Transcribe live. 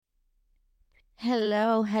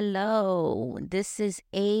Hello, hello. This is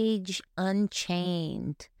Age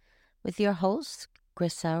Unchained with your host,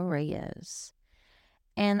 Grisel Reyes.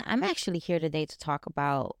 And I'm actually here today to talk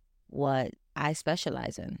about what I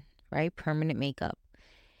specialize in, right? Permanent makeup.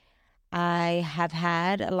 I have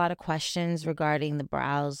had a lot of questions regarding the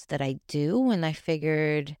brows that I do, and I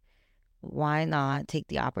figured why not take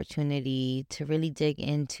the opportunity to really dig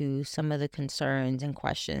into some of the concerns and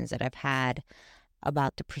questions that I've had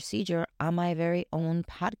about the procedure on my very own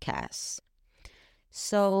podcast.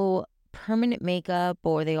 So, permanent makeup,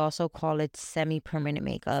 or they also call it semi permanent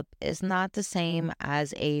makeup, is not the same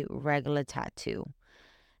as a regular tattoo.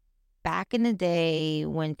 Back in the day,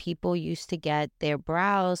 when people used to get their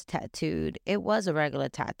brows tattooed, it was a regular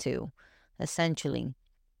tattoo, essentially.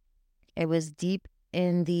 It was deep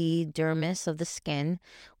in the dermis of the skin,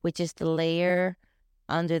 which is the layer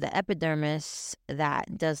under the epidermis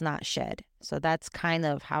that does not shed. So that's kind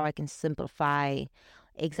of how I can simplify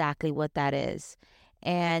exactly what that is.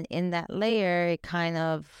 And in that layer, it kind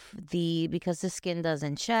of because the skin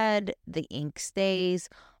doesn't shed, the ink stays.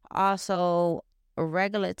 Also,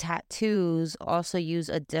 regular tattoos also use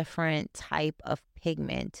a different type of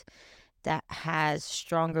pigment that has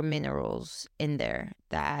stronger minerals in there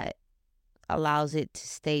that allows it to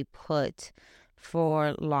stay put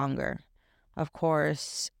for longer. Of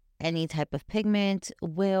course, any type of pigment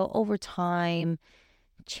will over time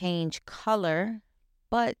change color,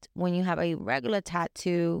 but when you have a regular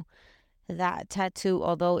tattoo, that tattoo,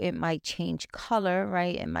 although it might change color,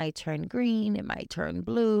 right? It might turn green, it might turn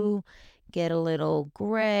blue, get a little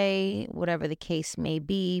gray, whatever the case may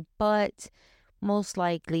be, but most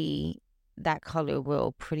likely that color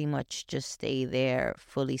will pretty much just stay there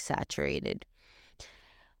fully saturated.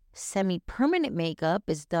 Semi-permanent makeup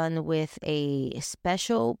is done with a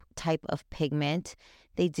special type of pigment.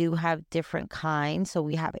 They do have different kinds. So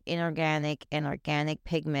we have inorganic and organic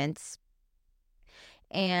pigments.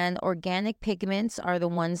 And organic pigments are the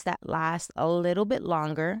ones that last a little bit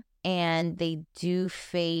longer and they do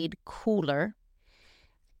fade cooler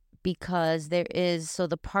because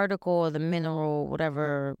the particle or the mineral,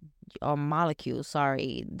 whatever, or molecule,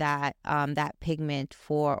 sorry, that pigment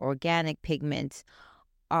for organic pigments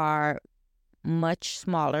are much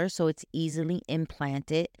smaller, so it's easily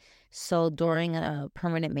implanted. So during a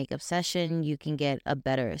permanent makeup session, you can get a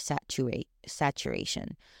better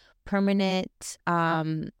saturation. Permanent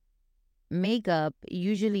makeup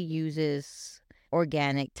usually uses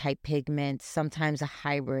organic type pigments, sometimes a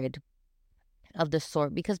hybrid of the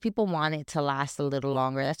sort, because people want it to last a little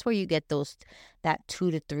longer. That's where you get that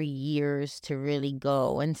 2 to 3 years to really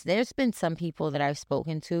go. And there's been some people that I've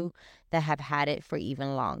spoken to that have had it for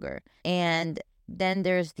even longer. And then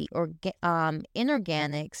there's the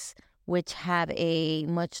inorganics, which have a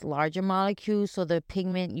much larger molecule, so the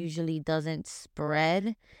pigment usually doesn't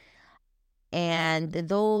spread. And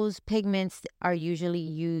those pigments are usually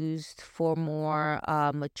used for more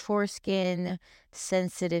mature skin,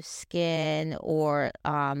 sensitive skin, or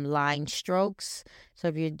line strokes. So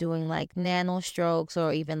if you're doing like nano strokes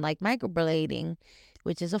or even like microblading,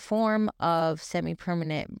 which is a form of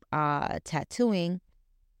semi-permanent tattooing,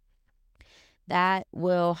 that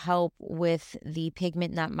will help with the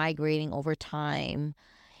pigment not migrating over time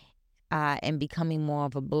and becoming more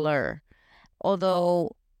of a blur.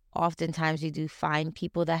 Although oftentimes you do find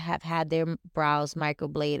people that have had their brows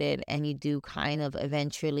microbladed, and you do kind of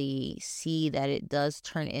eventually see that it does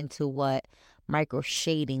turn into what micro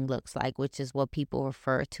shading looks like, which is what people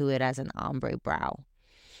refer to it as an ombre brow.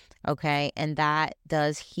 Okay, and that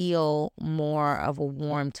does heal more of a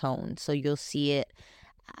warm tone. So you'll see it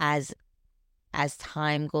as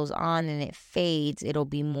time goes on and it fades, it'll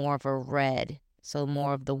be more of a red, so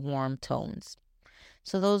more of the warm tones.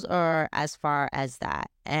 So those are as far as that.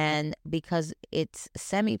 And because it's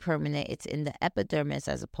semi-permanent, it's in the epidermis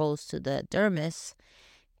as opposed to the dermis.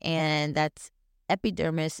 And that's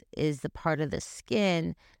epidermis is the part of the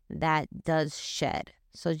skin that does shed.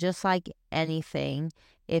 So just like anything,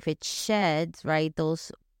 if it sheds, right,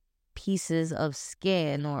 those pieces of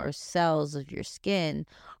skin or cells of your skin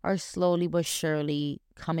are slowly but surely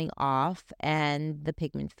coming off and the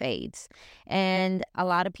pigment fades. And a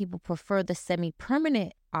lot of people prefer the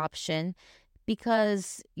semi-permanent option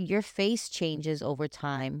because your face changes over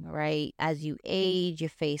time, right? As you age, your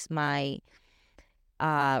face might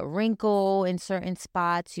wrinkle in certain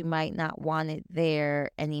spots. You might not want it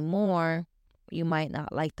there anymore. You might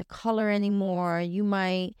not like the color anymore. You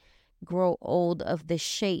might grow old of the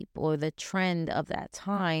shape or the trend of that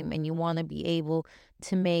time, and you want to be able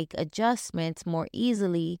to make adjustments more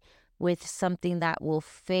easily with something that will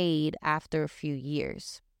fade after a few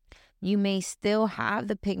years. you may still have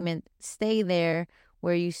the pigment stay there,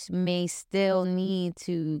 where you may still need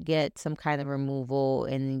to get some kind of removal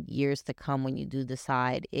in years to come when you do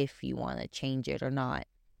decide if you want to change it or not.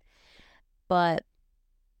 But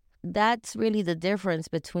that's really the difference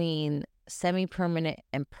between semi-permanent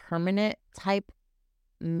and permanent type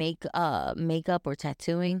makeup or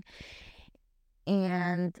tattooing.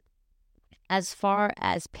 And as far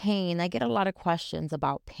as pain, I get a lot of questions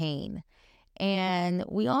about pain. And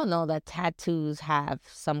we all know that tattoos have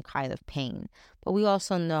some kind of pain, but we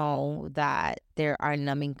also know that there are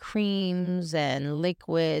numbing creams and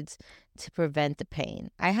liquids to prevent the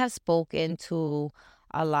pain. I have spoken to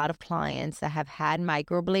a lot of clients that have had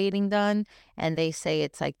microblading done, and they say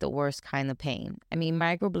it's like the worst kind of pain. I mean,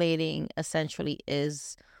 microblading essentially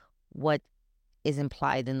is what is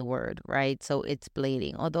implied in the word, right? So it's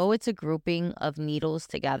blading. Although it's a grouping of needles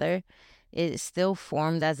together, it's still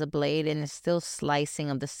formed as a blade and it's still slicing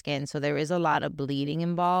of the skin. So there is a lot of bleeding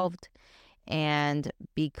involved. And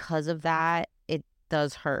because of that, it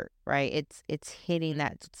does hurt, right? It's hitting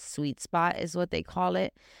that sweet spot is what they call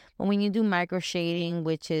it. But when you do micro shading,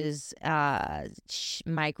 which is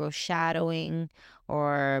micro shadowing,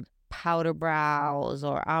 or powder brows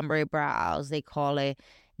or ombre brows, they call it.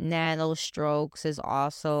 Nano strokes is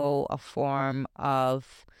also a form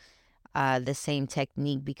of the same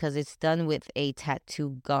technique, because it's done with a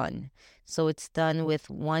tattoo gun. So it's done with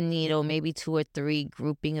one needle, maybe two or three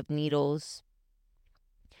grouping of needles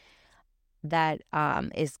that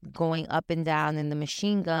is going up and down in the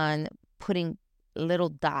machine gun, putting little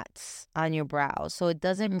dots on your brow. So it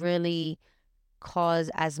doesn't really cause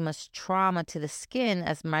as much trauma to the skin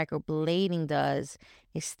as microblading does.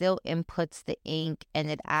 It still inputs the ink,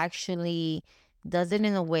 and it actually does it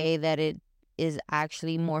in a way that it is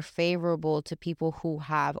actually more favorable to people who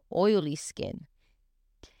have oily skin,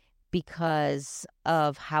 because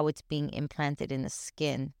of how it's being implanted in the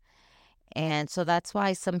skin. And so that's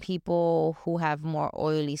why some people who have more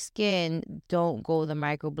oily skin don't go the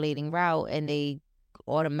microblading route, and they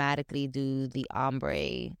automatically do the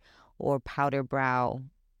ombre or powder brow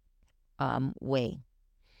way.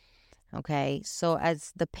 Okay, so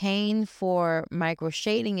as the pain for micro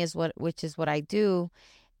shading which is what I do,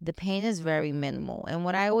 the pain is very minimal. And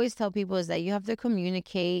what I always tell people is that you have to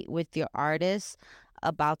communicate with your artist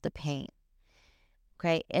about the pain.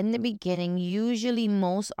 Okay, in the beginning, usually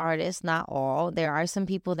most artists, not all, there are some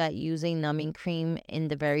people that use a numbing cream in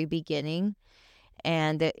the very beginning,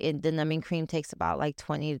 and the numbing cream takes about like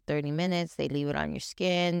 20 to 30 minutes. They leave it on your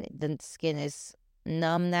skin. The skin is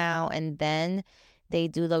numb now, and then they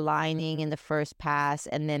do the lining in the first pass,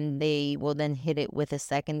 and then they will then hit it with a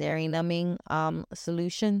secondary numbing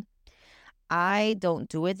solution. I don't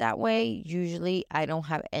do it that way. Usually, I don't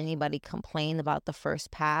have anybody complain about the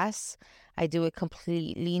first pass. I do it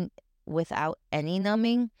completely without any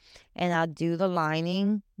numbing, and I'll do the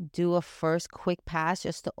lining, do a first quick pass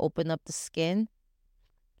just to open up the skin,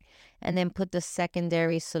 and then put the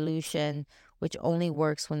secondary solution, which only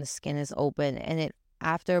works when the skin is open. And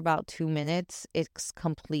after about 2 minutes, it's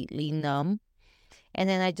completely numb. And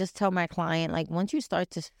then I just tell my client, like, once you start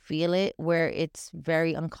to feel it where it's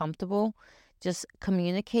very uncomfortable, just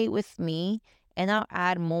communicate with me and I'll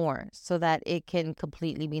add more so that it can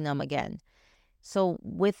completely be numb again. So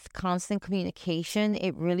with constant communication,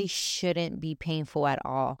 it really shouldn't be painful at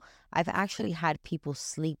all. I've actually had people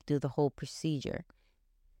sleep through the whole procedure.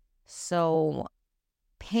 So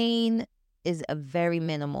pain is a very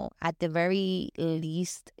minimal. At the very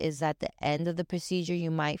least is at the end of the procedure, you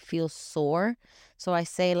might feel sore. So I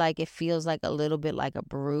say, like, it feels like a little bit like a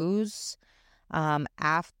bruise.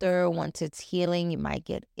 After, once it's healing, you might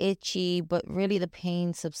get itchy, but really the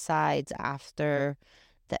pain subsides after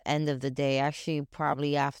the end of the day, actually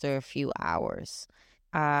probably after a few hours.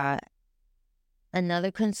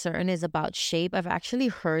 Another concern is about shape. I've actually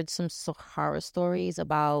heard some horror stories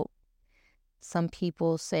about some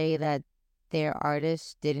people say that their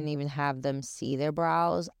artist didn't even have them see their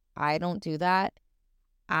brows. I don't do that.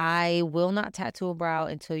 I will not tattoo a brow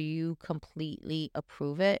until you completely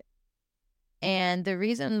approve it. And the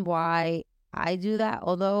reason why I do that,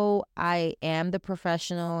 although I am the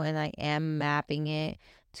professional and I am mapping it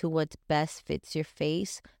to what best fits your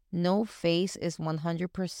face, no face is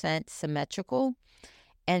 100% symmetrical.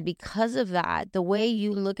 And because of that, the way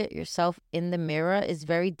you look at yourself in the mirror is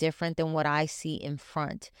very different than what I see in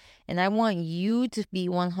front. And I want you to be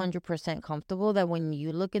 100% comfortable that when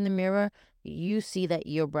you look in the mirror, you see that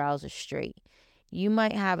your brows are straight. You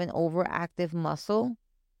might have an overactive muscle,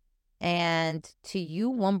 and to you,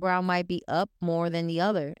 one brow might be up more than the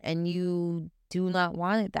other, and you do not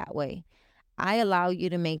want it that way. I allow you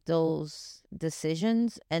to make those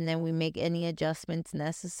decisions, and then we make any adjustments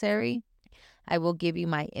necessary. I will give you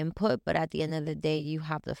my input, but at the end of the day, you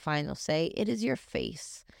have the final say. It is your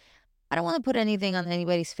face. I don't want to put anything on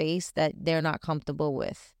anybody's face that they're not comfortable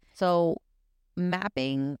with. So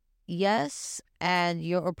mapping, yes, and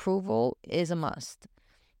your approval is a must.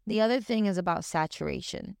 The other thing is about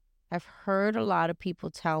saturation. I've heard a lot of people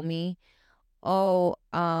tell me, oh,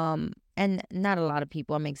 and not a lot of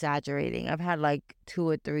people, I'm exaggerating. I've had like 2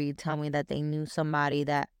 or 3 tell me that they knew somebody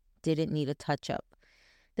that didn't need a touch up.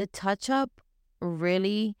 The touch up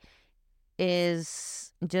really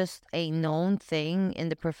is just a known thing in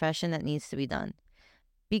the profession that needs to be done.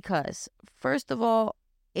 Because, first of all,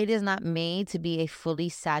 it is not made to be a fully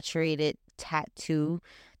saturated tattoo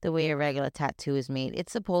the way a regular tattoo is made.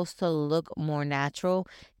 It's supposed to look more natural.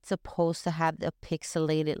 It's supposed to have the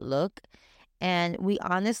pixelated look. And we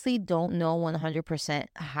honestly don't know 100%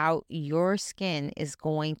 how your skin is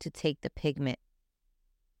going to take the pigment.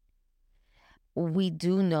 We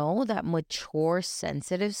do know that mature,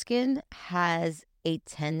 sensitive skin has a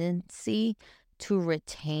tendency to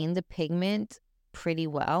retain the pigment pretty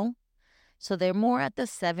well. So they're more at the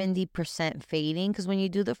 70% fading, because when you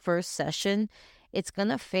do the first session, it's going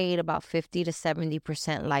to fade about 50 to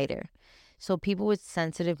 70% lighter. So people with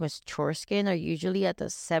sensitive, mature skin are usually at the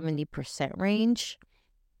 70% range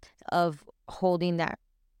of holding that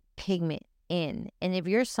pigment in. And if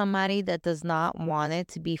you're somebody that does not want it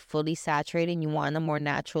to be fully saturated and you want a more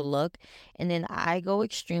natural look, and then I go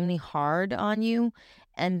extremely hard on you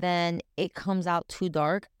and then it comes out too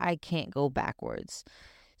dark, I can't go backwards.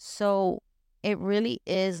 So it really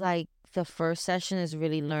is like the first session is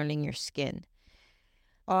really learning your skin.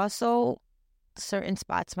 Also, certain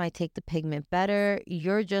spots might take the pigment better.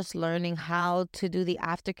 You're just learning how to do the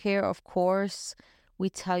aftercare. Of course, we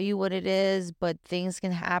tell you what it is, but things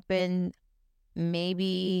can happen.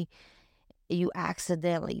 Maybe you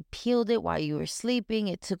accidentally peeled it while you were sleeping.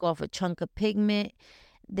 It took off a chunk of pigment.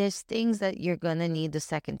 There's things that you're going to need the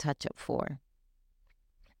second touch up for.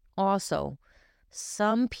 Also,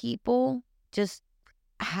 some people just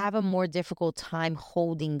have a more difficult time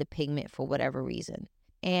holding the pigment for whatever reason.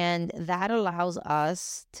 And that allows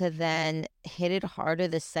us to then hit it harder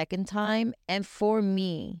the second time. And for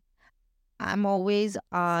me, I'm always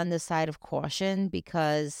on the side of caution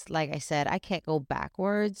because, like I said, I can't go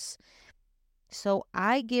backwards. So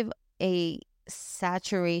I give a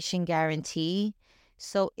saturation guarantee.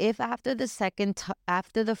 So if after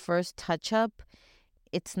the first touch up,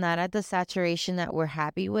 it's not at the saturation that we're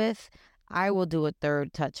happy with, I will do a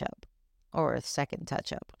third touch up or a second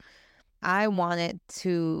touch up. I want it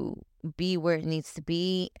to be where it needs to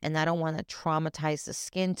be, and I don't want to traumatize the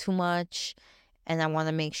skin too much, and I want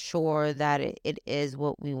to make sure that it is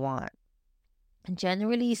what we want. And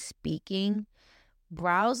generally speaking,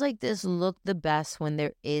 brows like this look the best when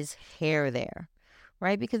there is hair there,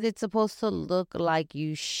 right? Because it's supposed to look like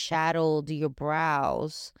you shadowed your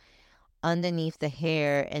brows underneath the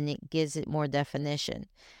hair, and it gives it more definition.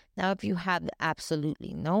 Now, if you have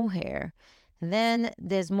absolutely no hair, then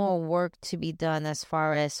there's more work to be done as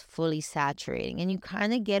far as fully saturating. And you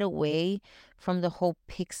kind of get away from the whole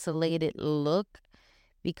pixelated look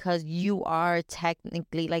because you are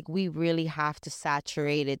technically, like, we really have to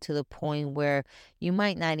saturate it to the point where you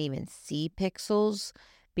might not even see pixels,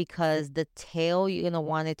 because the tail, you're going to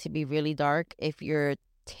want it to be really dark if your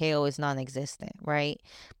tail is non-existent, right?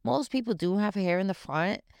 Most people do have hair in the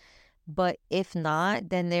front, but if not,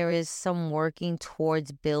 then there is some working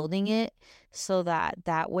towards building it so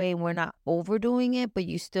that way we're not overdoing it, but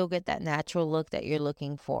you still get that natural look that you're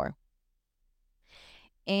looking for.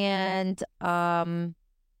 And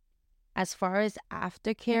as far as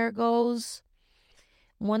aftercare goes,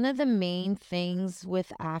 one of the main things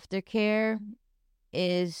with aftercare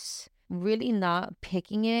is really not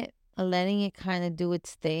picking it, letting it kind of do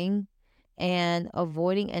its thing, and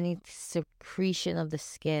avoiding any secretion of the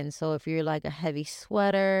skin. So if you're like a heavy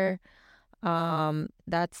sweater,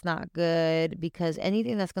 that's not good, because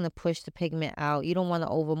anything that's going to push the pigment out, you don't want to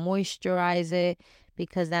over moisturize it,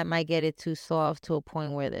 because that might get it too soft to a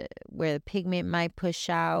point where the pigment might push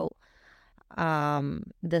out.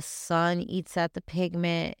 The sun eats at the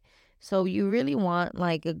pigment. So you really want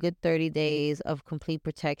like a good 30 days of complete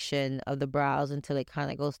protection of the brows until it kind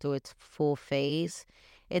of goes through its full phase.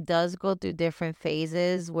 It does go through different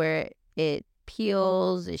phases where it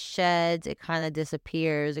peels, it sheds, it kind of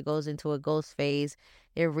disappears, it goes into a ghost phase.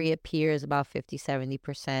 It reappears about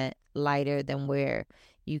 50-70% lighter than where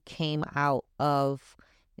you came out of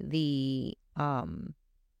the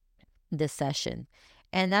session.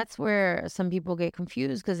 And that's where some people get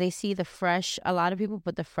confused because they see the fresh, a lot of people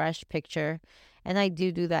put the fresh picture, and I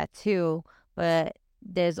do that too. But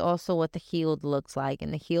there's also what the healed looks like,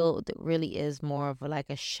 and the healed really is more of like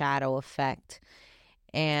a shadow effect.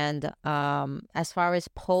 And as far as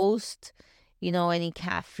post, any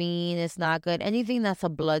caffeine is not good. Anything that's a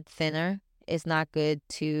blood thinner is not good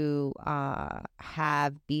to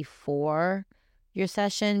have before your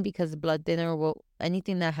session, because blood thinner will,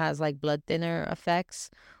 anything that has like blood thinner effects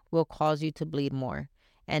will cause you to bleed more,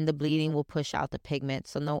 and the bleeding will push out the pigment.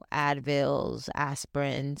 So no Advils,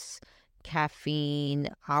 aspirins, caffeine,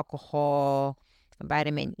 alcohol,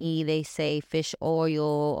 vitamin E, they say, fish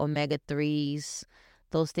oil, omega-3s.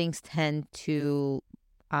 Those things tend to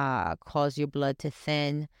cause your blood to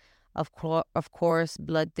thin. Of course,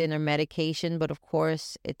 blood thinner medication, but of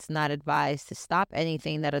course, it's not advised to stop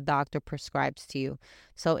anything that a doctor prescribes to you.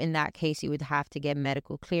 So in that case, you would have to get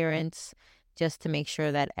medical clearance just to make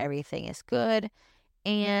sure that everything is good.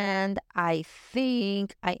 And I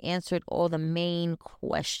think I answered all the main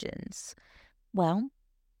questions. Well,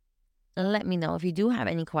 let me know. If you do have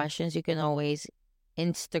any questions, you can always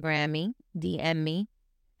Instagram me, DM me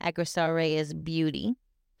at Grisel Reyes Beauty,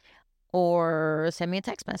 or send me a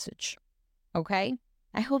text message. Okay?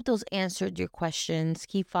 I hope those answered your questions.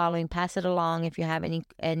 Keep following, pass it along if you have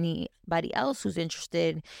anybody else who's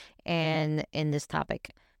interested in this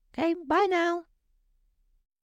topic. Okay, bye now.